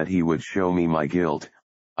God that he would show me my guilt.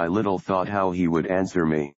 I little thought how he would answer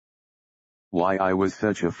me. Why, I was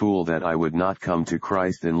such a fool that I would not come to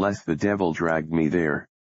Christ unless the devil dragged me there.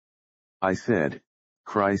 I said,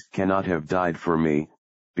 Christ cannot have died for me,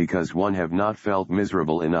 because one have not felt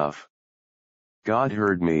miserable enough. God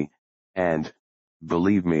heard me, and,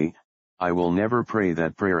 believe me, I will never pray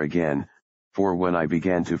that prayer again, for when I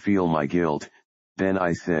began to feel my guilt, then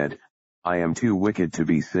I said, I am too wicked to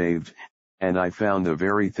be saved, and I found the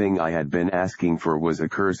very thing I had been asking for was a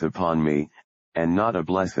curse upon me, and not a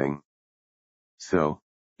blessing. So,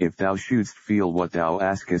 if thou shouldst feel what thou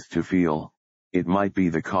askest to feel, it might be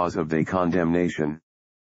the cause of thy condemnation.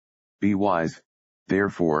 Be wise,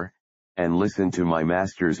 therefore, and listen to my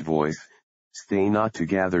master's voice. Stay not to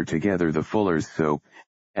gather together the fuller's soap,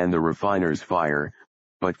 and the refiner's fire,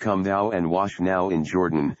 but come thou and wash now in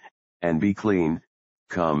Jordan, and be clean.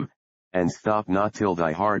 Come, and stop not till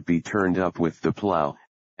thy heart be turned up with the plough,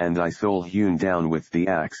 and thy soul hewn down with the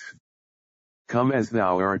axe. Come as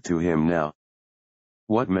thou art to him now.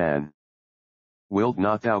 What man? Wilt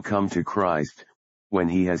not thou come to Christ, when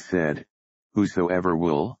he has said, Whosoever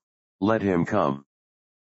will, let him come?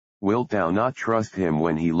 Wilt thou not trust him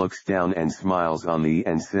when he looks down and smiles on thee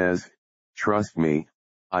and says, Trust me,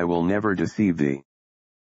 I will never deceive thee?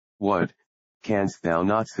 What, canst thou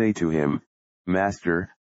not say to him,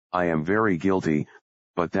 Master, I am very guilty,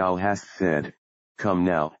 but thou hast said, Come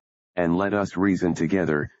now, and let us reason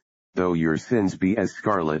together. Though your sins be as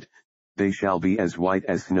scarlet, they shall be as white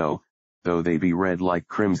as snow, though they be red like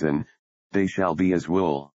crimson, they shall be as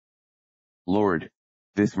wool. Lord,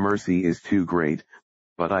 this mercy is too great,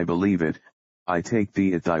 but I believe it, I take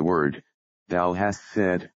thee at thy word. Thou hast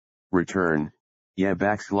said, Return, ye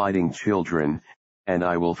backsliding children, and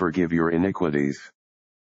I will forgive your iniquities.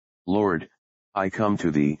 Lord, I come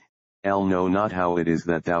to thee, know not how it is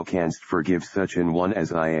that thou canst forgive such an one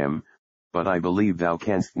as I am, but I believe thou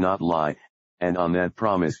canst not lie, and on that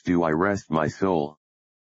promise do I rest my soul.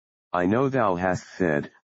 I know thou hast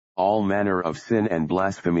said, All manner of sin and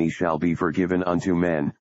blasphemy shall be forgiven unto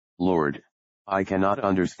men. Lord, I cannot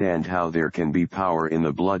understand how there can be power in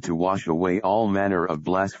the blood to wash away all manner of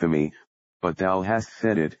blasphemy, but thou hast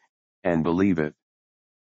said it, and believe it.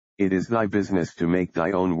 It is thy business to make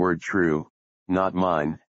thy own word true, not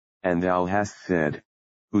mine, and thou hast said,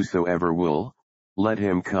 Whosoever will, let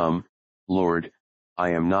him come. Lord,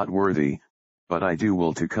 I am not worthy, but I do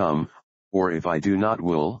will to come, or if I do not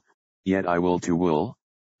will, yet I will to will,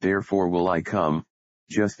 therefore will I come,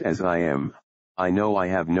 just as I am. I know I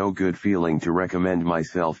have no good feeling to recommend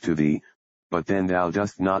myself to thee, but then thou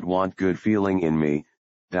dost not want good feeling in me,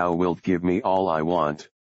 thou wilt give me all I want.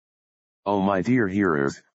 Oh my dear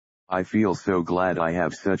hearers, I feel so glad I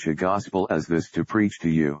have such a gospel as this to preach to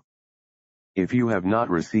you. If you have not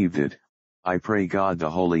received it, I pray God the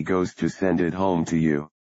Holy Ghost to send it home to you.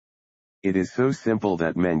 It is so simple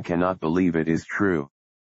that men cannot believe it is true.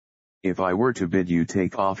 If I were to bid you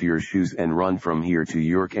take off your shoes and run from here to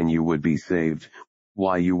York and you would be saved,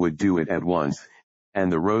 why you would do it at once,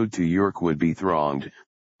 and the road to York would be thronged,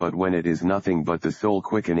 but when it is nothing but the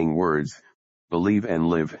soul-quickening words, believe and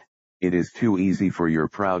live, it is too easy for your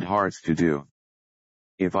proud hearts to do.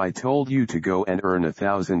 If I told you to go and earn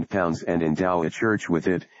 £1,000 and endow a church with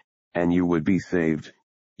it, and you would be saved,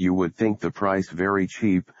 you would think the price very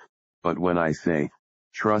cheap, but when I say,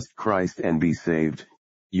 trust Christ and be saved,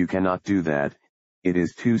 you cannot do that, it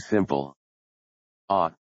is too simple.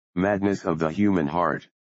 Ah, madness of the human heart.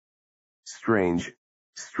 Strange,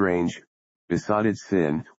 besotted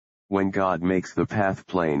sin, when God makes the path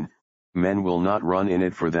plain, men will not run in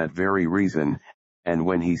it for that very reason, and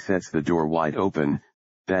when he sets the door wide open,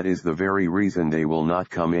 that is the very reason they will not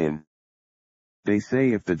come in. They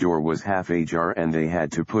say if the door was half ajar and they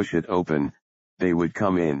had to push it open, they would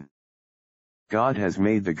come in. God has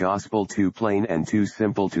made the gospel too plain and too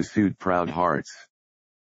simple to suit proud hearts.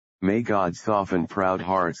 May God soften proud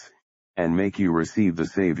hearts, and make you receive the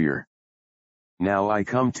Savior. Now I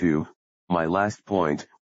come to my last point,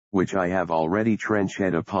 which I have already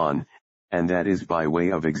trenched upon, and that is by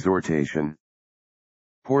way of exhortation.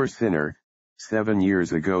 Poor sinner, 7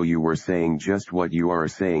 years ago you were saying just what you are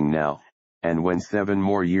saying now, and when 7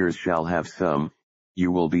 more years shall have some, you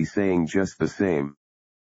will be saying just the same.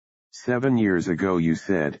 7 years ago you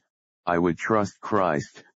said, I would trust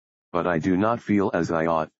Christ, but I do not feel as I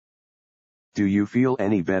ought. Do you feel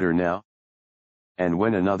any better now? And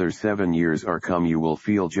when another 7 years are come you will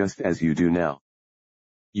feel just as you do now.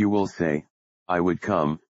 You will say, I would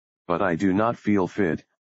come, but I do not feel fit,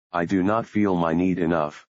 I do not feel my need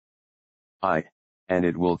enough. And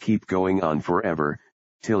it will keep going on forever,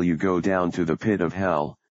 till you go down to the pit of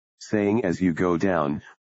hell, saying as you go down,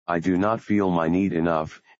 I do not feel my need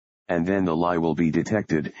enough, and then the lie will be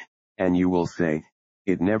detected, and you will say,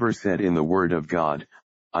 it never said in the Word of God,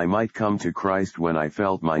 I might come to Christ when I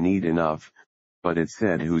felt my need enough, but it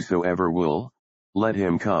said whosoever will, let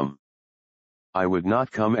him come. I would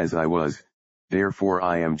not come as I was, therefore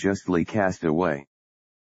I am justly cast away.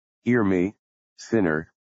 Hear me,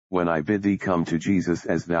 sinner, when I bid thee come to Jesus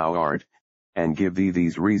as thou art, and give thee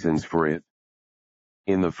these reasons for it.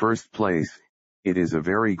 In the first place, it is a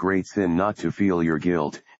very great sin not to feel your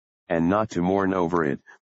guilt, and not to mourn over it,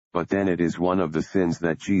 but then it is one of the sins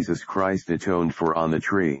that Jesus Christ atoned for on the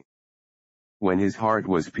tree. When his heart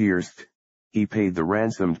was pierced, he paid the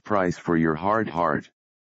ransomed price for your hard heart.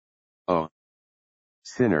 Oh,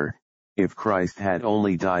 sinner, if Christ had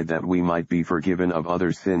only died that we might be forgiven of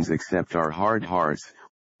other sins except our hard hearts,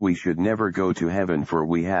 we should never go to heaven, for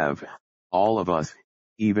we have, all of us,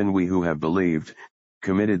 even we who have believed,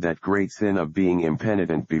 committed that great sin of being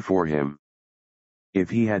impenitent before him. If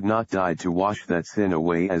he had not died to wash that sin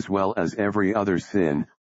away as well as every other sin,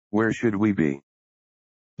 where should we be?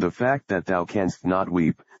 The fact that thou canst not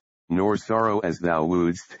weep, nor sorrow as thou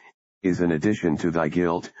wouldst, is an addition to thy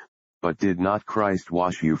guilt, but did not Christ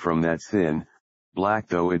wash you from that sin, black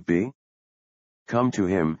though it be? Come to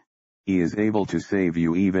him, he is able to save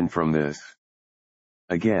you even from this.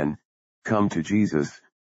 Again, come to Jesus,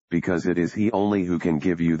 because it is he only who can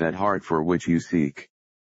give you that heart for which you seek.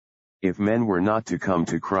 If men were not to come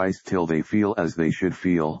to Christ till they feel as they should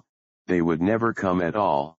feel, they would never come at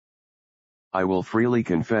all. I will freely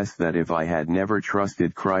confess that if I had never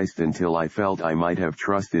trusted Christ until I felt I might have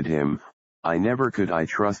trusted him, I never could I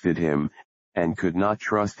trusted him, and could not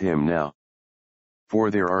trust him now. For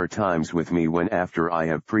there are times with me when after I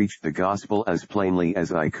have preached the gospel as plainly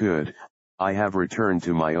as I could, I have returned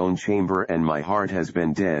to my own chamber and my heart has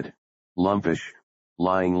been dead, lumpish,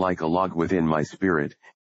 lying like a log within my spirit,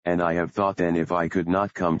 and I have thought then if I could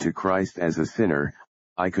not come to Christ as a sinner,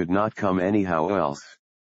 I could not come anyhow else.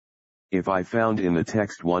 If I found in the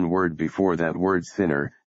text one word before that word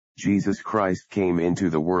sinner, Jesus Christ came into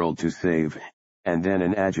the world to save, and then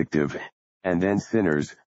an adjective, and then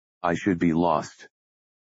sinners, I should be lost.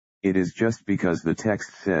 It is just because the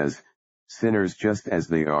text says, sinners just as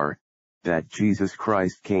they are, that Jesus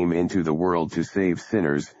Christ came into the world to save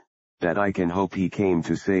sinners, that I can hope he came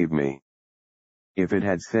to save me. If it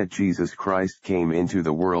had said Jesus Christ came into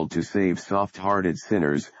the world to save soft-hearted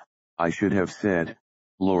sinners, I should have said,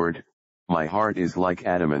 Lord, my heart is like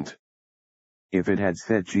adamant. If it had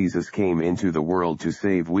said Jesus came into the world to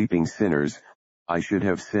save weeping sinners, I should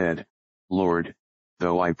have said, Lord,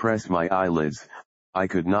 though I press my eyelids, I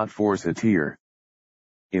could not force a tear.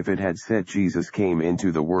 If it had said Jesus came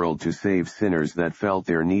into the world to save sinners that felt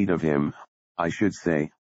their need of him, I should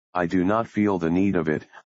say, I do not feel the need of it,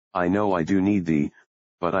 I know I do need thee,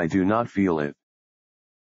 but I do not feel it.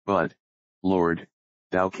 But, Lord,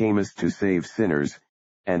 thou camest to save sinners,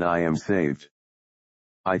 and I am saved.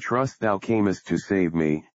 I trust thou camest to save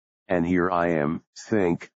me, and here I am,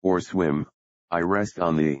 sink, or swim, I rest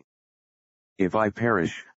on thee. If I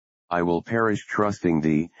perish, I will perish trusting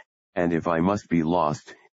thee, and if I must be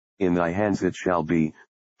lost, in thy hands it shall be,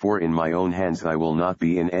 for in my own hands I will not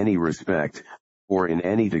be in any respect, or in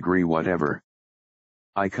any degree whatever.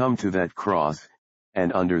 I come to that cross,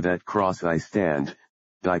 and under that cross I stand,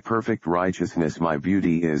 thy perfect righteousness my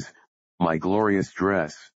beauty is, my glorious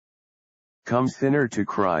dress. Come sinner to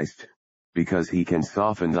Christ, because he can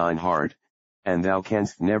soften thine heart, and thou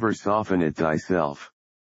canst never soften it thyself.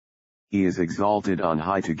 He is exalted on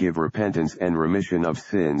high to give repentance and remission of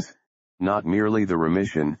sins, not merely the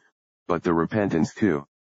remission, but the repentance too.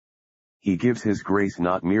 He gives his grace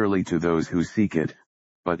not merely to those who seek it,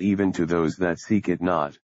 but even to those that seek it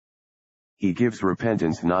not. He gives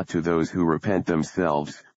repentance not to those who repent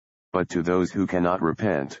themselves, but to those who cannot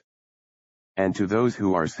repent. And to those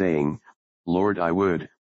who are saying, Lord, I would,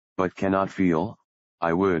 but cannot feel,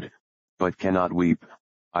 I would, but cannot weep,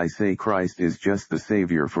 I say Christ is just the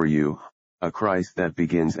Savior for you, a Christ that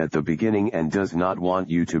begins at the beginning and does not want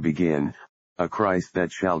you to begin, a Christ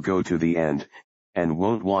that shall go to the end, and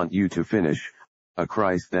won't want you to finish, a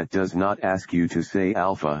Christ that does not ask you to say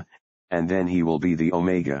Alpha, and then he will be the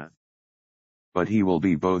Omega. But he will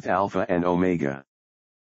be both Alpha and Omega.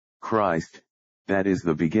 Christ, that is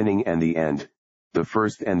the beginning and the end, the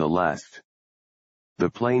first and the last. The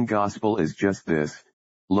plain gospel is just this,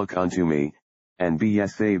 look unto me, and be ye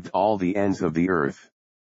saved all the ends of the earth.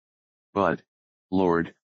 But,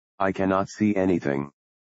 Lord, I cannot see anything.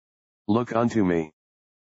 Look unto me.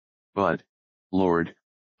 But, Lord,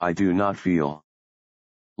 I do not feel.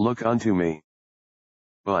 Look unto me.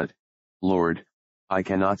 But, Lord, I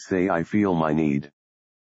cannot say I feel my need.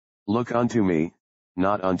 Look unto me,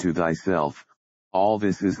 not unto thyself, all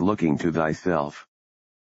this is looking to thyself.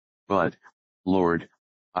 But, Lord,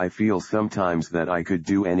 I feel sometimes that I could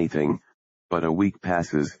do anything, but a week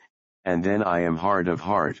passes, and then I am hard of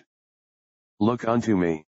heart. Look unto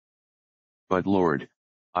me. But Lord,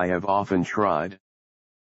 I have often tried.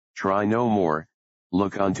 Try no more,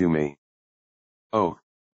 look unto me. Oh,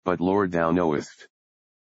 but Lord, thou knowest.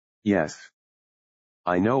 Yes.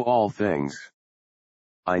 I know all things.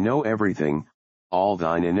 I know everything, all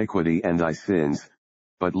thine iniquity and thy sins,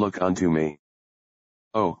 but look unto me.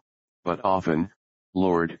 Oh, but often,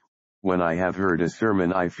 Lord, when I have heard a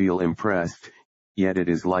sermon I feel impressed, yet it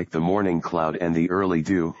is like the morning cloud and the early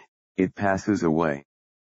dew, it passes away.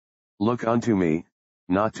 Look unto me,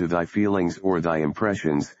 not to thy feelings or thy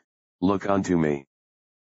impressions, look unto me.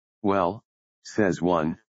 Well, says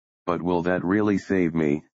one, but will that really save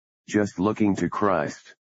me, just looking to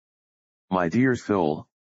Christ? My dear soul,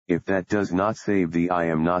 if that does not save thee, I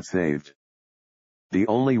am not saved. The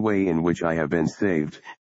only way in which I have been saved,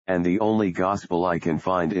 and the only gospel I can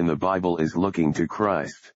find in the Bible, is looking to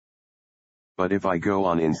Christ. But if I go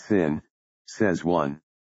on in sin, says one.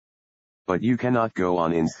 But you cannot go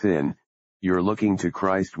on in sin, your looking to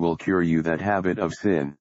Christ will cure you that habit of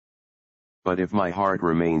sin. But if my heart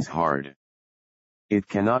remains hard, it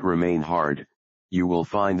cannot remain hard, you will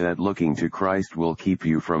find that looking to Christ will keep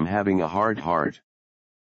you from having a hard heart.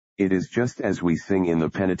 It is just as we sing in the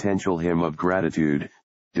penitential hymn of gratitude,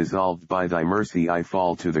 dissolved by thy mercy I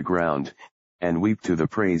fall to the ground, and weep to the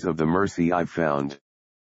praise of the mercy I've found.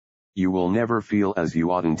 You will never feel as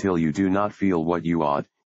you ought until you do not feel what you ought,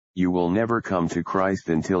 you will never come to Christ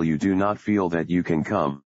until you do not feel that you can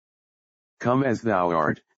come. Come as thou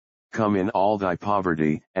art, come in all thy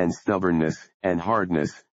poverty, and stubbornness, and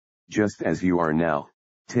hardness, just as you are now,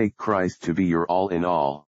 take Christ to be your all in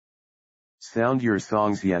all. Sound your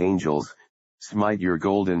songs, ye angels, smite your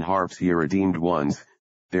golden harps, ye redeemed ones,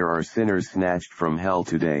 there are sinners snatched from hell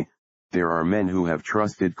today, there are men who have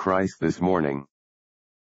trusted Christ this morning.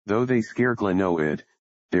 Though they scarcely know it,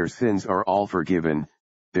 their sins are all forgiven,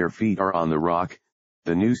 their feet are on the rock,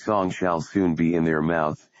 the new song shall soon be in their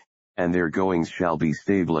mouth, and their goings shall be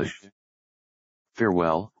stablished.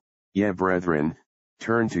 Farewell, ye brethren,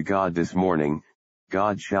 turn to God this morning,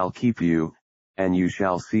 God shall keep you, and you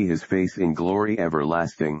shall see his face in glory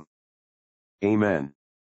everlasting. Amen.